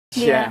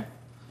Yeah.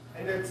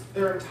 And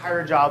their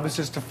entire job is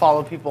just to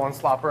follow people and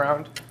slop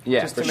around.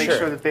 Yeah, just to make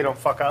sure that they don't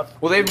fuck up.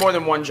 Well, they have more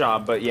than one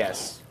job, but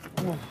yes.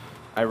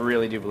 I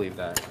really do believe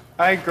that.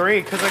 I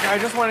agree, because like I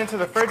just went into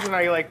the fridge and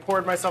I like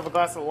poured myself a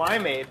glass of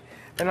limeade,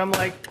 and I'm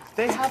like,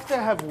 they have to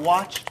have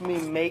watched me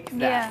make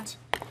that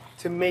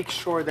to make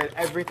sure that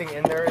everything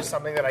in there is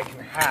something that I can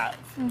have.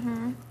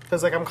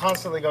 Because like I'm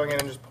constantly going in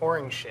and just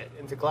pouring shit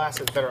into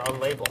glasses that are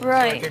unlabeled.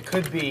 Right. So, like it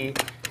could be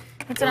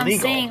That's what illegal. I'm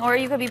saying. Or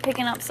you could be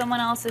picking up someone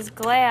else's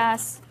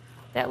glass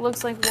that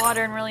looks like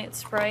water and really it's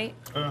Sprite.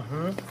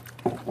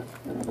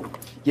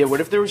 Yeah,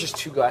 what if there was just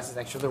two glasses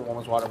next to each other, one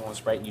was water, one was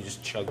Sprite, and you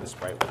just chug the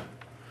Sprite one?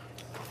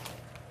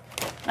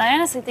 I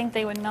honestly think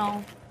they would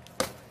know.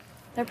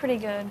 They're pretty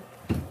good.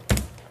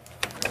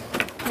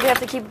 You have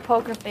to keep a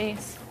poker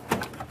face.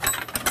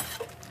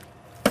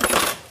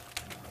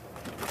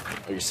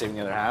 Oh, you're saving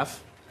the other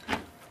half?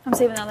 I'm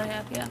saving the other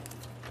half, yeah.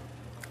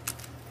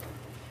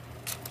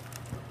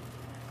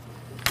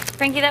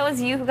 Frankie, that was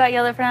you who got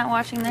yelled at for not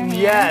washing their hands?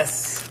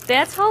 Yes.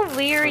 That's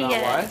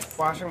hilarious. What?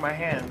 Washing my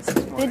hands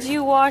this morning. Did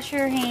you wash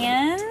your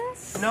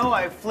hands? No,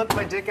 I flipped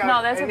my dick out.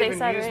 No, that's I what didn't they even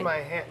said, use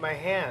right? my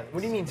hand.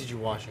 What do you mean, did you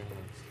wash your hands?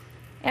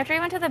 After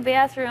you went to the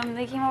bathroom,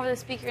 they came over the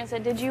speaker and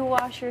said, "Did you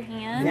wash your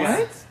hands?"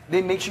 What?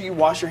 They make sure you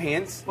wash your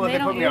hands? Well, They they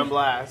don't put me on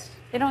blast.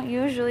 They don't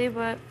usually,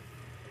 but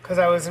Because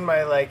I was in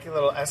my like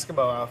little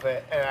Eskimo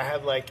outfit and I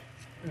had like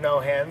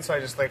no hands, so I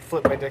just like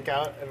flipped my dick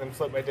out and then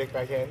flipped my dick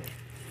back in.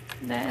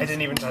 that I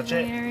didn't even touch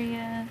it.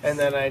 hilarious. And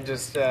then I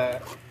just, I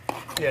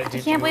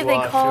can't believe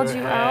they called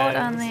you out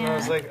on And I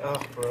was that. like,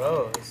 oh,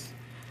 bros.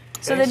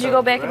 So They did you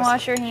go back and aggressive.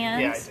 wash your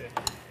hands? Yeah, I did.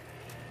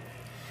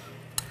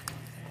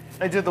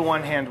 I did the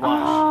one hand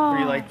wash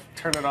where you like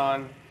turn it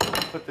on,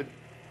 put the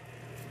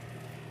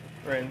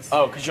rinse.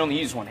 Oh, because you only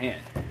use one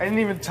hand. I didn't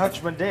even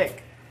touch my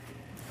dick.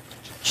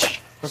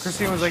 But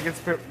Christine was like,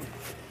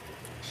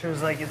 she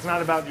was like, it's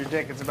not about your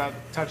dick, it's about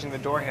touching the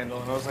door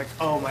handle. And I was like,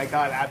 oh my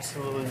god,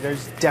 absolutely.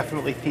 There's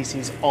definitely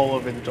feces all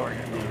over the door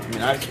handle. I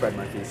mean, I've spread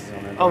my feces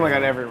on it. Oh my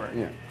god, everywhere.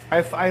 Yeah.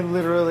 I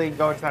literally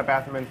go into that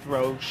bathroom and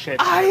throw shit.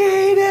 I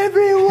hate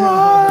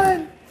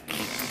everyone!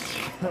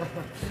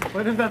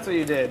 What if that's what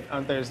you did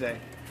on Thursday?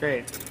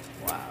 Great.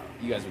 Wow.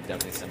 You guys would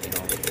definitely send me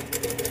home.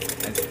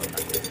 And still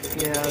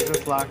not. Yeah,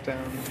 just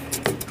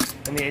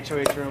lockdown. In the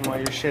HOH room while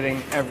you're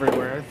shitting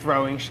everywhere,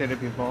 throwing shit at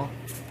people.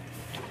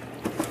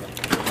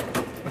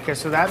 Okay,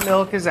 so that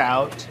milk is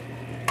out.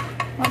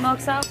 What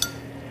milk's out?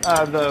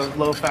 The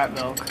low-fat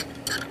milk.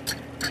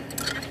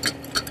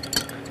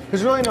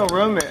 There's really no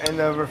room in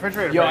the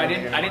refrigerator. Yo, I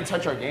didn't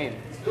touch our game.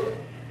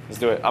 Let's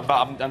do it.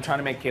 I'm trying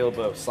to make Caleb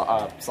a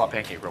slop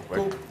pancake real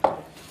quick.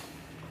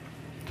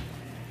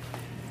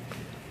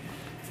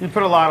 You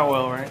put a lot of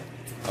oil, right?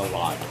 A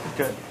lot.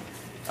 Good.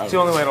 It's the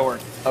only way it'll work.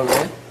 Oh,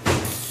 really?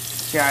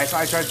 Yeah,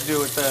 I tried to do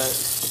it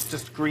with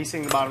just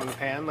greasing the bottom of the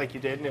pan like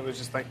you did, and it was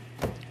just like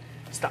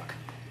stuck.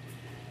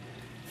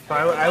 So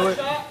I would.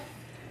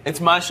 It's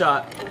my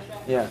shot.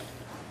 Yeah.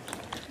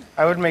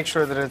 I would make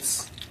sure that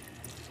it's.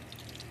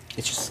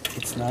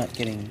 It's not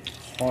getting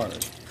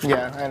hard.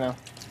 Yeah, I know.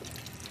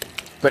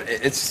 But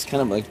it's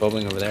kind of like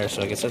bubbling over there,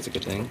 so I guess that's a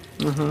good thing.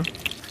 Mm-hmm.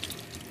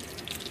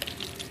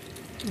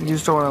 You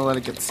just don't want to let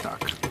it get stuck.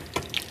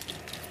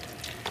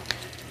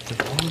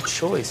 The wrong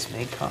choice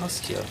may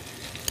cost you.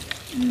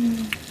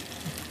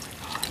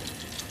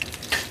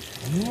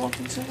 When you walk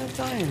into the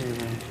dining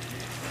room.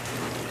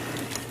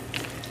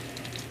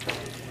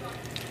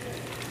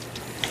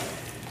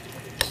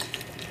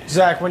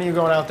 Zach, when are you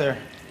going out there?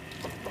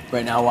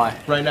 Right now, why?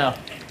 Right now.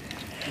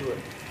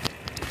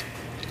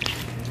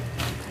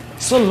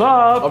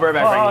 Slop. I'll be right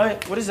back,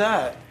 Frankie. What is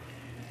that?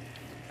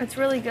 It's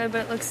really good,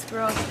 but it looks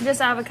gross.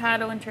 Just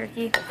avocado and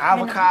turkey.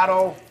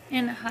 Avocado.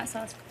 And hot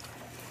sauce.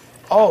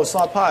 Oh,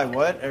 slop pie.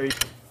 What? Are you...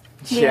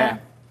 Yeah.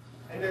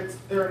 And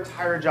their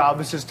entire job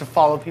is just to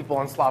follow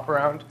people and slop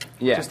around.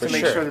 Yeah, just to for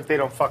make sure. sure that they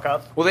don't fuck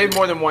up. Well, they have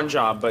more than one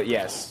job, but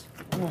yes.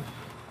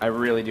 I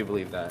really do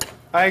believe that.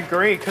 I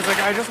agree, because like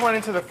I just went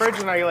into the fridge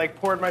and I like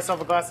poured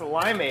myself a glass of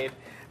limeade,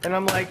 and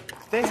I'm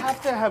like, they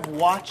have to have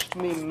watched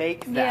me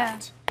make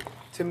that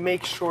to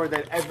make sure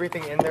that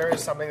everything in there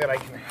is something that I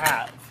can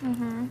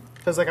have.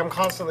 Because like I'm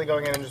constantly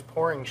going in and just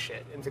pouring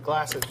shit into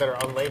glasses that are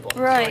unlabeled.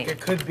 Right. So, like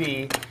it could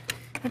be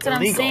That's what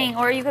illegal. I'm saying.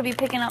 Or you could be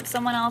picking up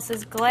someone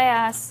else's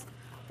glass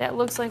that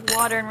looks like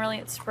water and really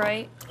it's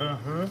Sprite.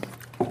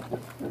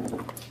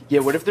 Yeah,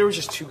 what if there was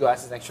just two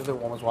glasses next to each other,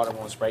 one was water,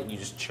 one was Sprite, and you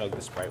just chug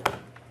the Sprite one?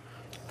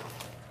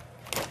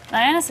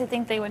 I honestly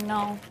think they would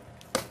know.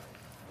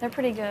 They're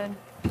pretty good.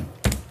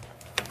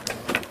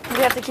 You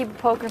have to keep a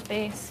poker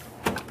face.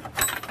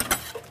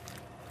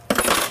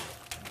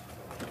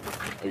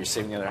 Oh, you're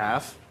saving the other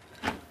half?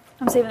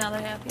 I'm saving the other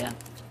half, yeah.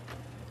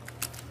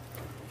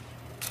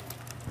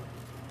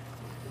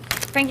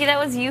 Frankie, that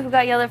was you who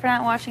got yelled at for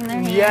not washing their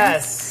hands?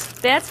 Yes.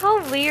 That's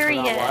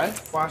hilarious.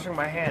 What? Washing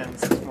my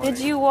hands this morning.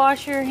 Did you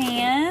wash your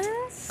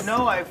hands?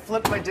 No, I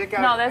flipped my dick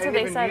out. No, that's I what didn't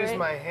they even said, use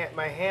right?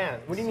 my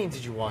hand. What do you mean,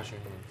 did you wash your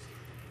hands?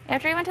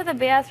 After you went to the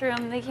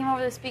bathroom, they came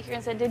over the speaker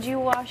and said, "Did you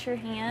wash your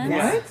hands?"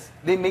 What?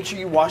 They make sure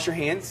you wash your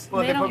hands?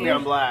 Well, They they don't put me on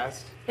use-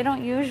 blast. They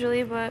don't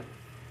usually, but...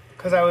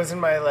 Because I was in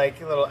my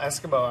like little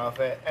Eskimo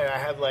outfit and I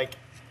had like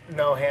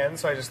no hands,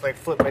 so I just like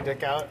flipped my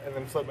dick out and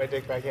then flipped my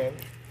dick back in.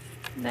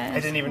 I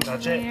didn't even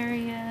touch it.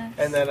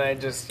 And then I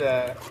just,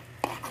 yeah,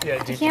 I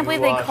can't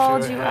believe they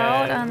called you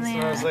out on there.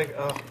 there. So I was like,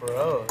 oh,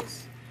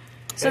 gross.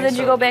 So did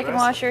you go back and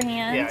wash your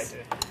hands?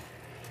 Yeah, I did.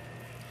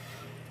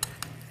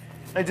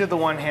 I did the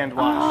one hand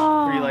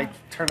wash where you like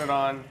turn it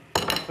on,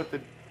 put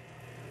the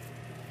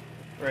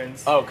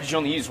rinse. Oh, because you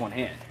only use one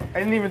hand. I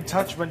didn't even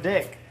touch my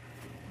dick.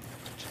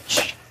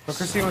 But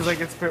Christine was like,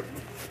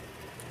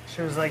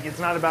 she was like, it's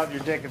not about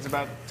your dick, it's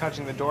about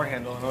touching the door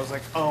handle. And I was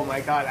like, oh my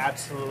God,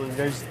 absolutely.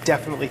 There's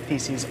definitely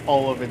feces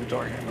all over the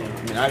door handle.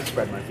 I mean, I've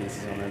spread my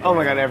feces on there. Oh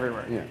my God,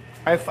 everywhere. Yeah.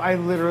 I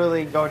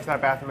literally go into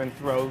that bathroom and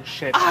throw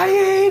shit. I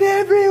hate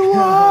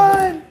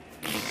everyone!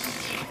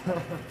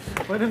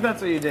 What if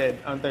that's what you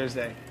did on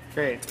Thursday?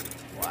 Great.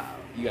 Wow.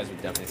 You guys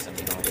would definitely send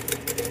me home.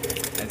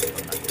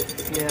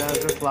 Yeah,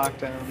 just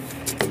lockdown.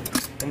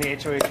 In the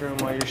HOH room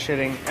while you're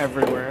shitting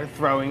everywhere,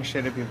 throwing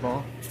shit at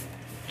people.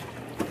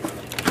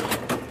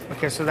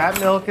 Okay, so that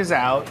milk is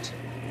out.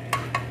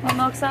 What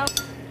milk's out?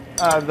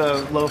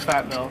 The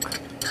low-fat milk.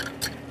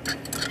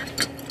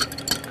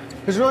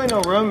 There's really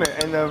no room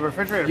in the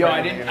refrigerator. Yo,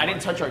 I didn't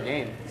touch our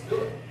game.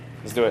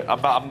 Let's do it.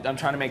 I'm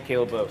trying to make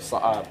Caleb a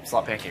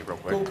slop pancake real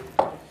quick.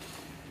 Cool.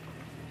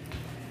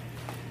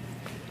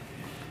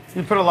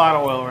 You put a lot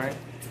of oil, right?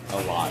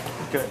 A lot.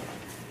 Good.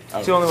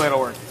 It's the only way it'll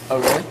work. Oh,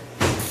 really?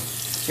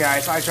 Yeah,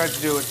 I tried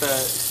to do it with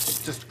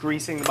just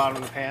greasing the bottom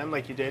of the pan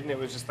like you did, and it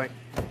was just like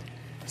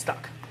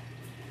stuck.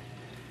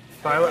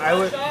 So I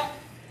would.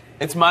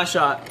 It's my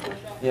shot.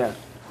 Yeah.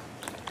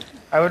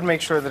 I would make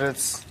sure that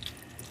it's.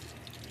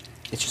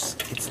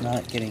 It's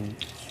not getting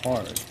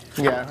hard.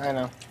 Yeah, I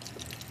know.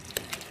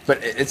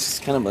 But it's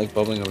kind of like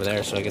bubbling over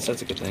there, so I guess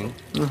that's a good thing.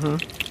 Mm-hmm.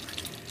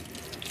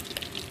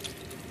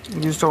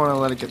 You just don't want to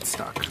let it get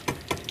stuck.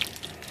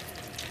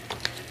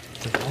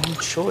 The wrong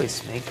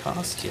choice may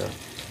cost you.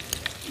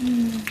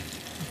 Mm.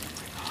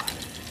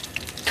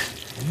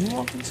 When you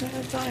walk into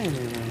the dining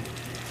room.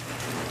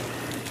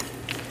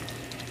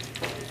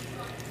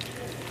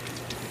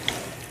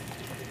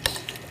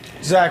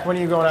 Zach, when are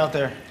you going out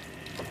there?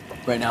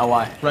 Right now,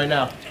 why? Right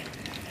now.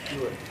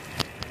 Do it.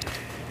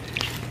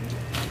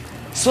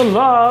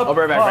 Slop. I'll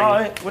be right back,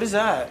 Frankie. What is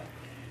that?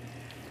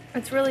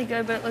 It's really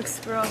good, but it looks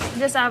gross.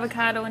 Just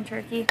avocado and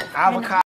turkey. Avocado.